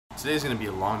Today's gonna be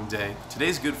a long day.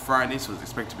 Today's Good Friday, so it's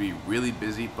expected to be really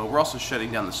busy, but we're also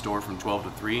shutting down the store from 12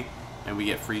 to 3, and we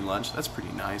get free lunch. That's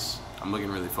pretty nice. I'm looking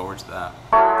really forward to that.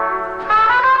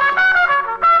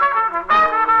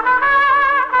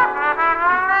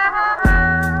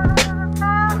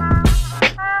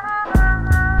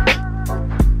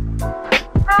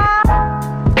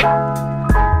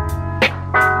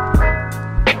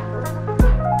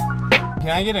 Can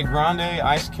I get a grande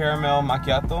iced caramel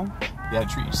macchiato? You gotta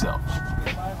treat yourself.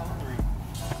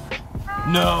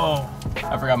 No!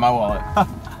 I forgot my wallet.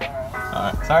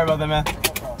 Alright, sorry about that, man.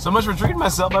 So much for treating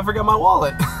myself, I forgot my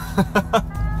wallet.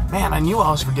 Man, I knew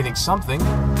I was forgetting something.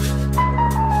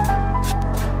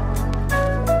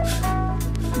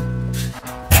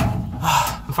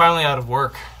 I'm finally out of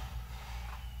work.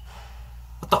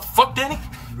 What the fuck, Danny?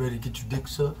 You ready to get your dick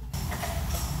sucked?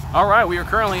 Alright, we are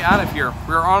currently out of here.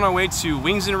 We're on our way to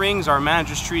Wings and Rings. Our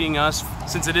manager's treating us,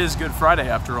 since it is Good Friday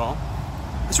after all.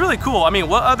 It's really cool. I mean,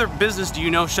 what other business do you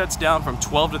know shuts down from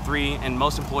 12 to 3 and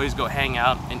most employees go hang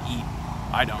out and eat?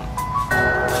 I don't.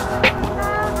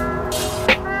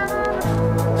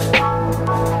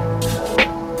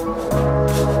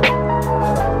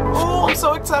 Oh, I'm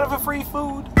so excited for free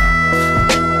food.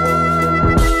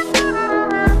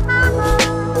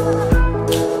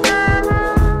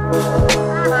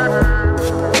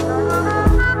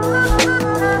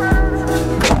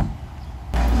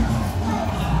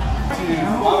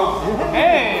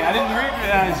 Hey, I didn't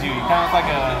recognize you. You kind of look like a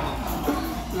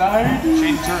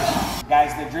shady tourist.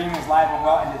 Guys, the dream is live and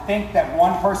well, and to think that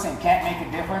one person can't make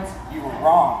a difference, you were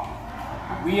wrong.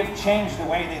 We have changed the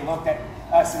way they looked at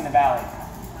us in the valley.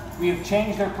 We have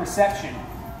changed their perception.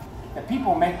 The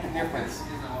people make the difference.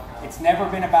 It's never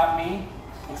been about me.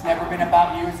 It's never been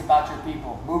about you. It's about your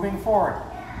people. Moving forward,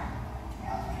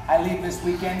 I leave this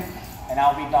weekend, and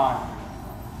I'll be gone,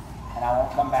 and I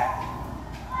won't come back.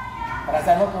 But as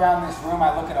I look around this room, I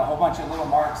look at a whole bunch of little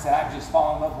marks that I've just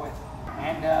fallen in love with.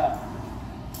 And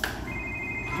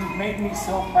you've made me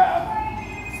so proud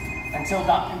until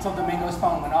Domingo's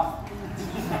phone went off.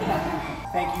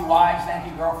 Thank you, wives. Thank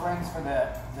you, girlfriends, for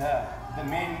the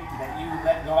men that you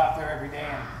let go out there every day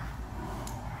and,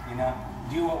 you know,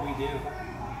 do what we do.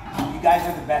 You guys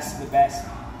are the best of the best.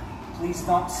 Please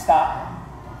don't stop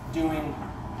doing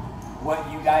what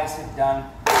you guys have done.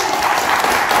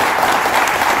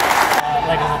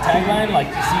 Like as a tagline,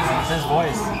 like just use his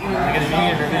voice. Like at the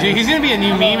beginning of your video. Dude, he's gonna be a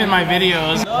new meme in my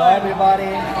videos. Hello, everybody.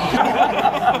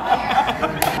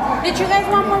 Did you guys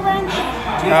want more ranch?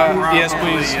 Yes,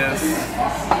 please. Yes.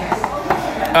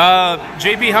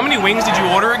 JP, how many wings did you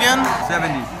order again?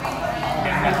 70.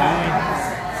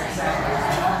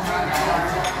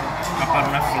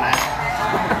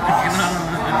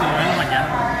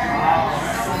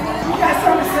 You guys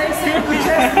trying to say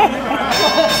sandwiches?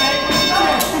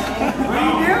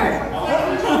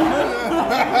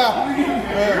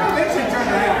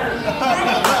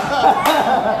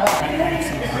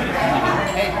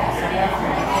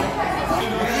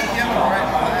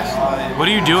 What are you doing? What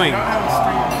are you doing?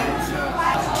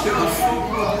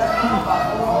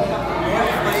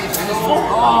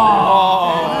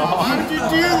 Oh. How did you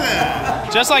do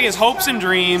that? Just like his hopes and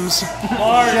dreams.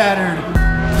 Shattered.